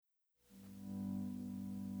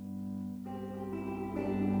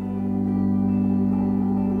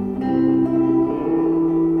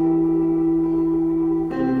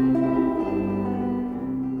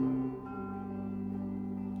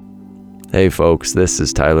Hey folks, this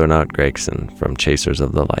is Tyler Knott Gregson from Chasers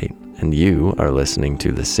of the Light, and you are listening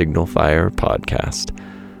to the Signal Fire Podcast,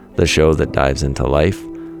 the show that dives into life,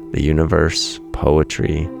 the universe,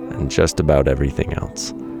 poetry, and just about everything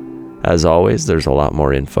else. As always, there's a lot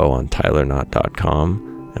more info on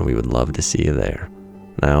tylerknott.com, and we would love to see you there.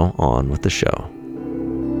 Now, on with the show.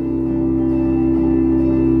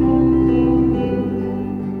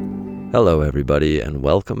 Hello everybody, and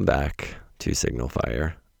welcome back to Signal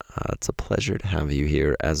Fire. It's a pleasure to have you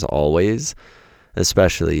here as always,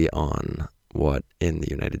 especially on what in the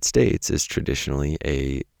United States is traditionally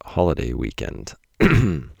a holiday weekend,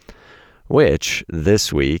 which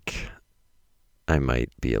this week I might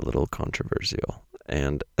be a little controversial.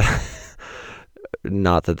 And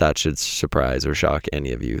not that that should surprise or shock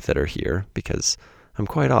any of you that are here, because I'm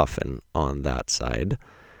quite often on that side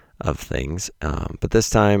of things. But this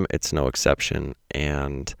time it's no exception,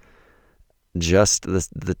 and just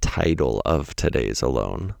the title of today's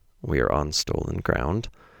alone, We Are on Stolen Ground,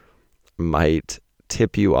 might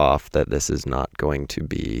tip you off that this is not going to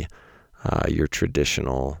be your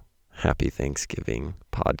traditional Happy Thanksgiving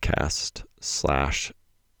podcast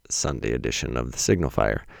 / Sunday edition of the Signal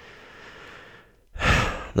Fire.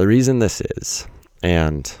 The reason this is,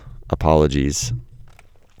 and apologies,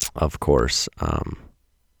 of course,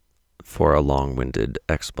 for a long-winded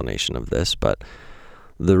explanation of this, but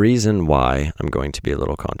the reason why I'm going to be a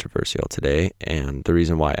little controversial today, and the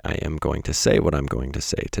reason why I am going to say what I'm going to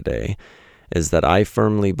say today, is that I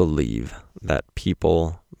firmly believe that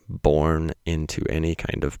people born into any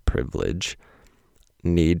kind of privilege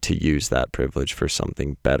need to use that privilege for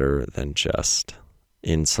something better than just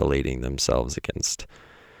insulating themselves against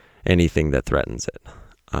anything that threatens it.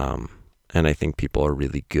 And I think people are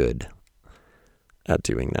really good at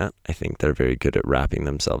doing that. I think they're very good at wrapping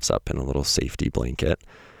themselves up in a little safety blanket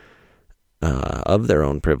of their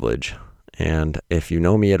own privilege. And if you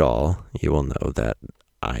know me at all, you will know that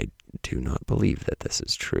I do not believe that this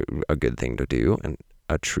is true, a good thing to do and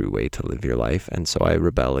a true way to live your life. And so I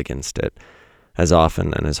rebel against it as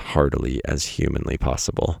often and as heartily as humanly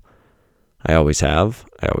possible. I always have,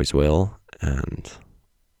 I always will. And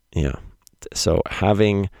so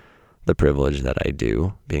having the privilege that I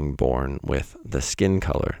do, being born with the skin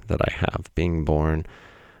color that I have, being born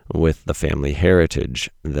with the family heritage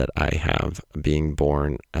that I have, being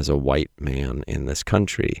born as a white man in this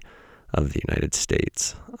country of the United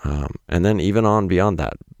States, and then even on beyond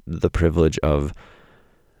that, the privilege of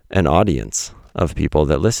an audience of people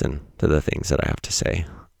that listen to the things that I have to say.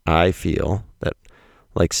 I feel that,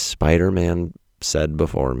 like Spider-Man said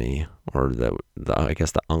before me, or I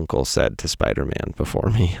guess the uncle said to Spider-Man before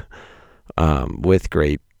me, with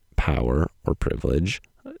great power or privilege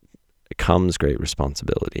comes great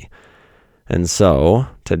responsibility. And so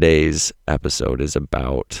today's episode is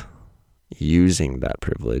about using that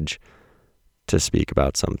privilege to speak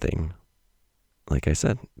about something, like I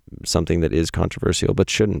said, something that is controversial but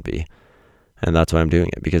shouldn't be. And that's why I'm doing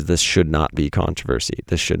it, because this should not be controversy.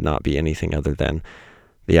 This should not be anything other than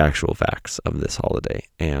the actual facts of this holiday.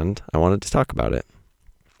 And I wanted to talk about it.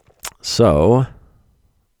 So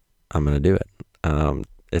I'm going to do it.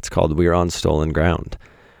 It's called We're on Stolen Ground.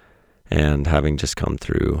 And having just come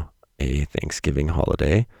through a Thanksgiving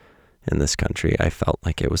holiday in this country, I felt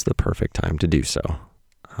like it was the perfect time to do so.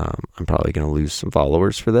 I'm probably going to lose some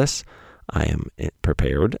followers for this. I am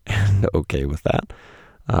prepared and okay with that.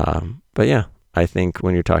 But yeah, I think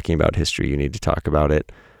when you're talking about history, you need to talk about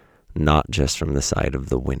it not just from the side of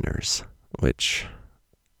the winners, which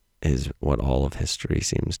is what all of history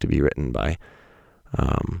seems to be written by.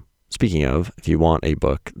 Speaking of, if you want a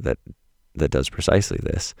book that does precisely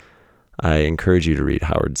this, I encourage you to read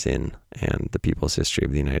Howard Zinn and The People's History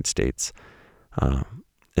of the United States.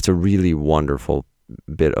 It's a really wonderful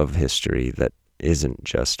bit of history that isn't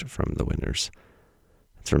just from the winners.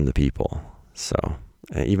 It's from the people. So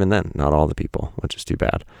even then, not all the people, which is too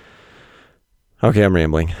bad. Okay, I'm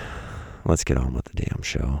rambling. Let's get on with the damn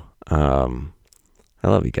show. I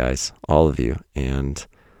love you guys, all of you. And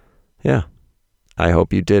yeah, I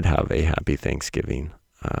hope you did have a happy Thanksgiving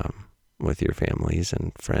with your families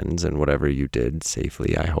and friends and whatever you did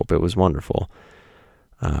safely. I hope it was wonderful.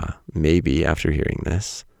 Maybe after hearing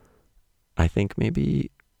this, I think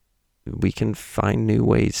maybe we can find new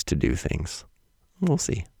ways to do things. We'll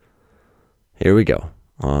see. Here we go.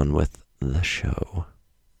 On with the show.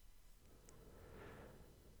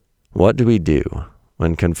 What do we do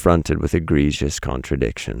when confronted with egregious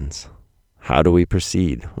contradictions? How do we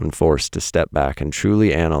proceed when forced to step back and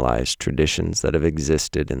truly analyze traditions that have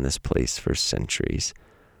existed in this place for centuries?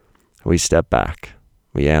 We step back,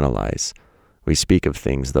 we analyze, we speak of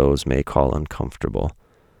things those may call uncomfortable.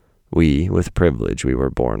 We, with privilege we were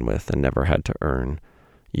born with and never had to earn,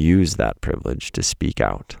 use that privilege to speak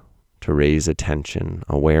out, to raise attention,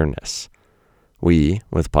 awareness. We,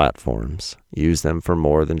 with platforms, use them for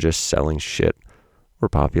more than just selling shit or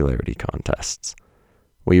popularity contests.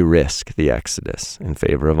 We risk the exodus in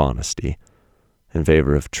favor of honesty, in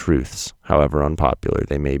favor of truths, however unpopular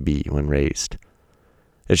they may be when raised.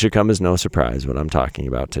 It should come as no surprise what I'm talking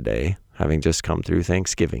about today, having just come through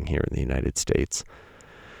Thanksgiving here in the United States.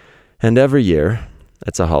 And every year,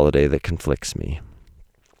 it's a holiday that conflicts me.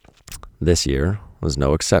 This year was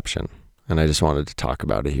no exception, and I just wanted to talk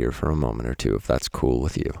about it here for a moment or two, if that's cool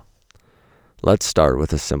with you. Let's start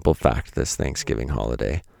with a simple fact this Thanksgiving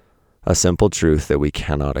holiday, a simple truth that we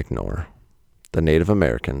cannot ignore. The Native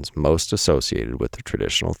Americans most associated with the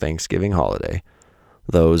traditional Thanksgiving holiday,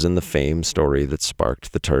 those in the famed story that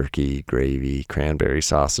sparked the turkey, gravy, cranberry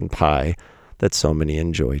sauce, and pie that so many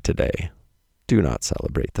enjoy today, do not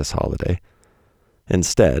celebrate this holiday.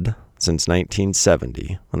 Instead, since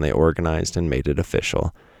 1970, when they organized and made it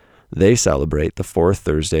official, they celebrate the fourth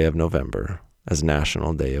Thursday of November as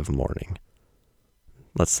National Day of Mourning.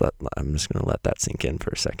 I'm just going to let that sink in for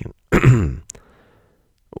a second.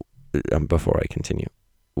 Before I continue.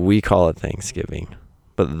 We call it Thanksgiving,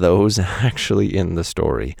 but those actually in the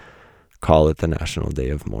story call it the National Day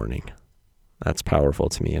of Mourning. That's powerful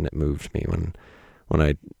to me, and it moved me when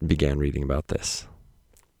I began reading about this.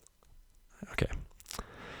 Okay.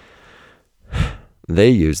 They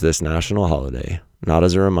use this national holiday not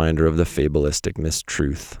as a reminder of the fabulistic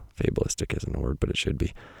mistruth. Fabulistic isn't a word, but it should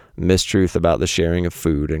be. Mistruth about the sharing of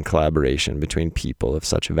food and collaboration between people of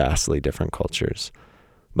such vastly different cultures,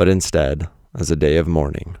 but instead as a day of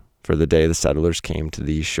mourning for the day the settlers came to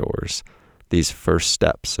these shores, these first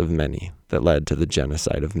steps of many that led to the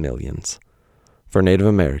genocide of millions. For Native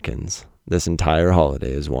Americans, this entire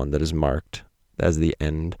holiday is one that is marked as the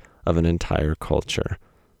end of an entire culture,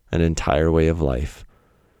 an entire way of life,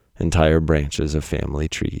 entire branches of family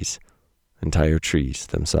trees, entire trees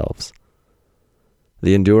themselves.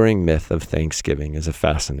 The enduring myth of Thanksgiving is a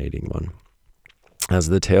fascinating one, as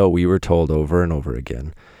the tale we were told over and over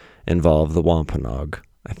again involved the Wampanoag.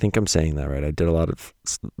 I think I'm saying that right. I did a lot of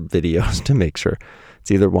videos to make sure.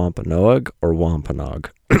 It's either Wampanoag or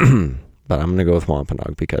Wampanoag, but I'm going to go with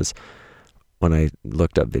Wampanoag because when I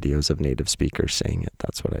looked up videos of native speakers saying it,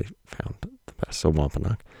 that's what I found the best. So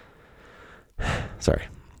Wampanoag. Sorry.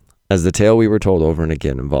 As the tale we were told over and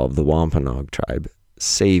again involved the Wampanoag tribe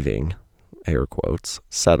saving, air quotes,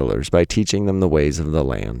 settlers by teaching them the ways of the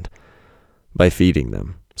land, by feeding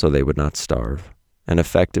them so they would not starve, and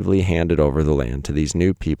effectively handed over the land to these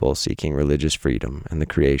new people seeking religious freedom and the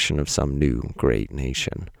creation of some new great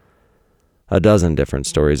nation. A dozen different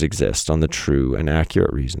stories exist on the true and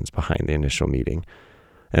accurate reasons behind the initial meeting,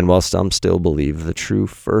 and while some still believe the true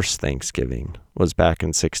first Thanksgiving was back in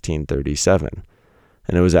 1637,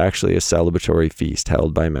 and it was actually a celebratory feast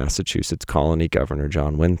held by Massachusetts colony governor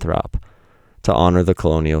John Winthrop to honor the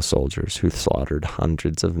colonial soldiers who slaughtered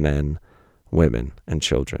hundreds of men, women, and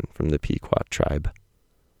children from the Pequot tribe.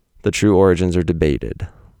 The true origins are debated,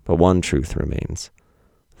 but one truth remains.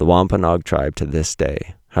 The Wampanoag tribe to this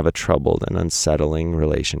day have a troubled and unsettling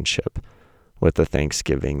relationship with the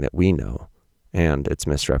Thanksgiving that we know and its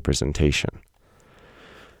misrepresentation.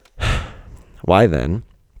 Why then,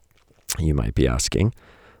 you might be asking,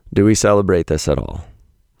 do we celebrate this at all?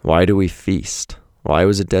 Why do we feast? Why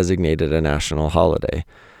was it designated a national holiday?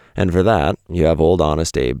 And for that, you have old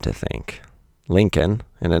Honest Abe to thank. Lincoln,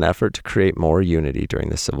 in an effort to create more unity during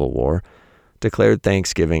the Civil War, declared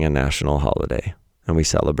Thanksgiving a national holiday, and we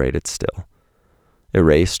celebrate it still.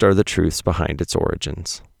 Erased are the truths behind its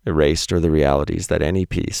origins. Erased are the realities that any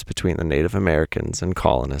peace between the Native Americans and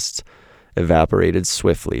colonists evaporated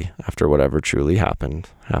swiftly after whatever truly happened.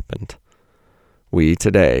 We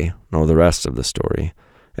today know the rest of the story,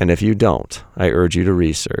 and if you don't, I urge you to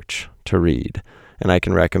research, to read, and I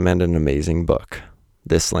can recommend an amazing book,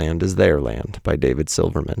 This Land is Their Land by David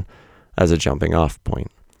Silverman, as a jumping off point.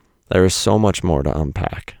 There is so much more to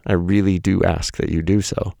unpack. I really do ask that you do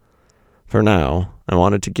so. For now, I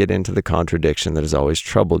wanted to get into the contradiction that has always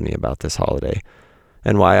troubled me about this holiday,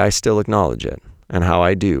 and why I still acknowledge it, and how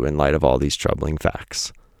I do in light of all these troubling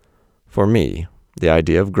facts. For me, the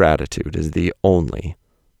idea of gratitude is the only,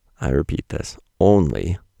 I repeat this,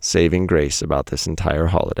 only saving grace about this entire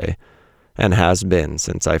holiday, and has been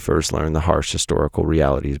since I first learned the harsh historical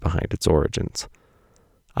realities behind its origins.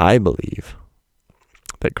 I believe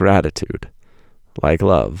that gratitude, like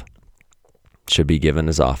love, should be given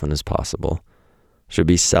as often as possible, should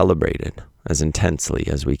be celebrated as intensely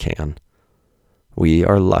as we can. We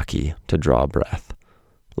are lucky to draw breath,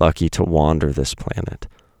 lucky to wander this planet,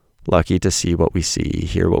 lucky to see what we see,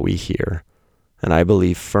 hear what we hear, and I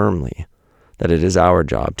believe firmly that it is our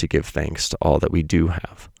job to give thanks to all that we do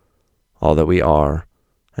have, all that we are,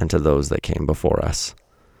 and to those that came before us.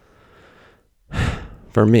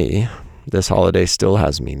 For me, this holiday still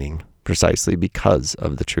has meaning, precisely because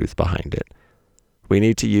of the truth behind it. We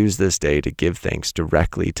need to use this day to give thanks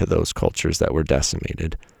directly to those cultures that were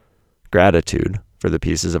decimated, gratitude for the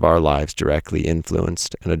pieces of our lives directly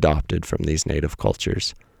influenced and adopted from these native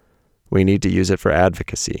cultures. We need to use it for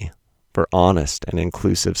advocacy, for honest and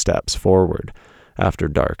inclusive steps forward after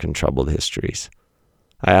dark and troubled histories.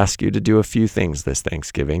 I ask you to do a few things this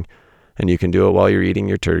Thanksgiving, and you can do it while you're eating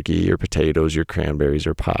your turkey, your potatoes, your cranberries,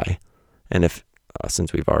 or pie. And if,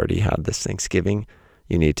 since we've already had this Thanksgiving,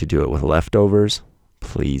 you need to do it with leftovers,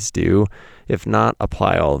 please do. If not,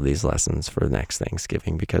 apply all of these lessons for next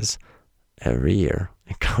Thanksgiving, because every year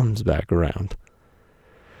it comes back around.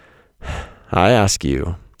 I ask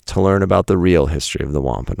you to learn about the real history of the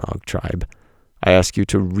Wampanoag tribe. I ask you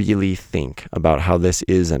to really think about how this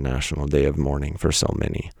is a national day of mourning for so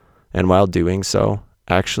many. And while doing so,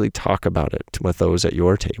 actually talk about it with those at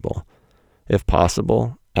your table. If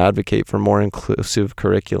possible, advocate for more inclusive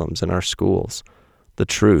curriculums in our schools, the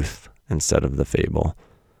truth instead of the fable.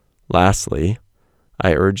 Lastly,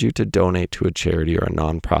 I urge you to donate to a charity or a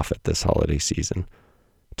nonprofit this holiday season,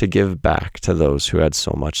 to give back to those who had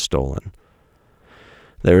so much stolen.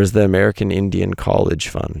 There is the American Indian College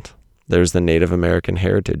Fund. There's the Native American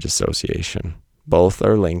Heritage Association. Both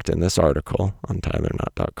are linked in this article on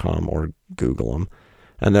tylernut.com or Google them.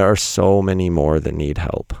 And there are so many more that need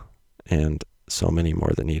help. And so many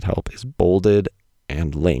more that need help is bolded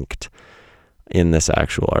and linked in this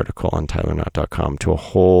actual article on tylernut.com to a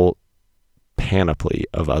whole panoply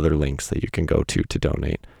of other links that you can go to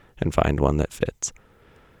donate and find one that fits.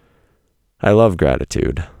 I love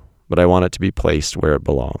gratitude, but I want it to be placed where it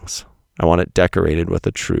belongs. I want it decorated with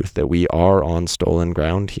the truth that we are on stolen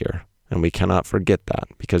ground here, and we cannot forget that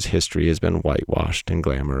because history has been whitewashed and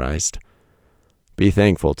glamorized. Be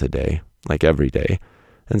thankful today, like every day,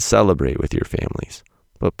 and celebrate with your families.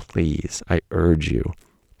 But please, I urge you,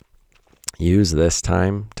 use this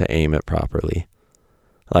time to aim it properly.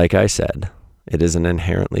 Like I said, it is an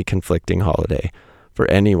inherently conflicting holiday for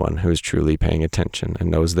anyone who is truly paying attention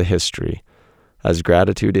and knows the history, as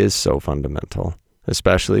gratitude is so fundamental,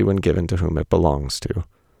 especially when given to whom it belongs to.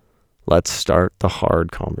 Let's start the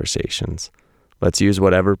hard conversations. Let's use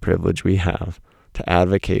whatever privilege we have to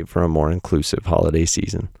advocate for a more inclusive holiday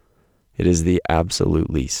season. It is the absolute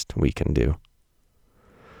least we can do.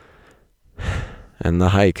 And the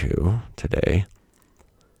haiku today: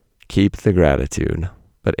 keep the gratitude,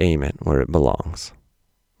 but aim it where it belongs.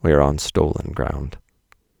 We are on stolen ground.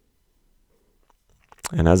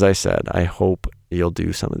 And as I said, I hope you'll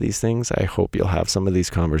do some of these things. I hope you'll have some of these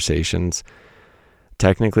conversations.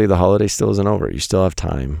 Technically, the holiday still isn't over. You still have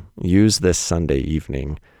time. Use this Sunday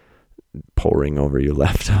evening, poring over your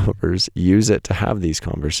leftovers. Use it to have these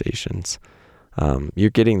conversations. You're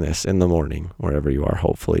getting this in the morning, wherever you are,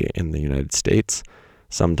 hopefully in the United States,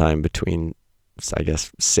 sometime between, I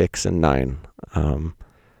guess, 6 and 9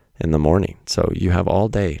 in the morning. So you have all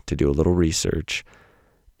day to do a little research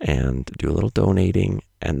and do a little donating,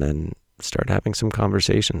 and then start having some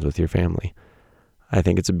conversations with your family. I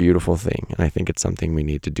think it's a beautiful thing, and I think it's something we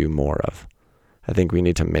need to do more of. I think we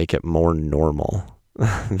need to make it more normal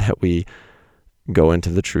that we go into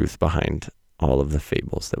the truth behind all of the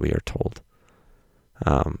fables that we are told.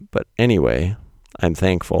 But anyway, I'm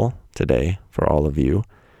thankful today for all of you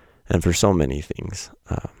and for so many things.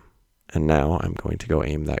 And now I'm going to go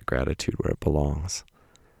aim that gratitude where it belongs.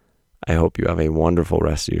 I hope you have a wonderful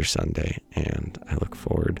rest of your Sunday, and I look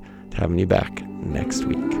forward to having you back next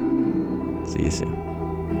week. See you soon.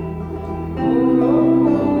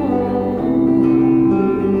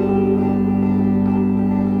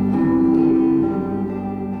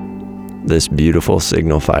 This beautiful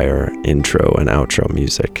Signal Fire intro and outro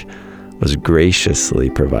music was graciously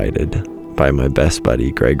provided by my best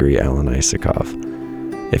buddy, Gregory Alan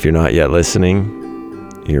Isakov. If you're not yet listening,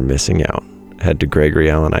 you're missing out. Head to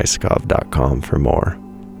GregoryAlanIsakov.com for more.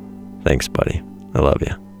 Thanks, buddy. I love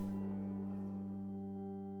you.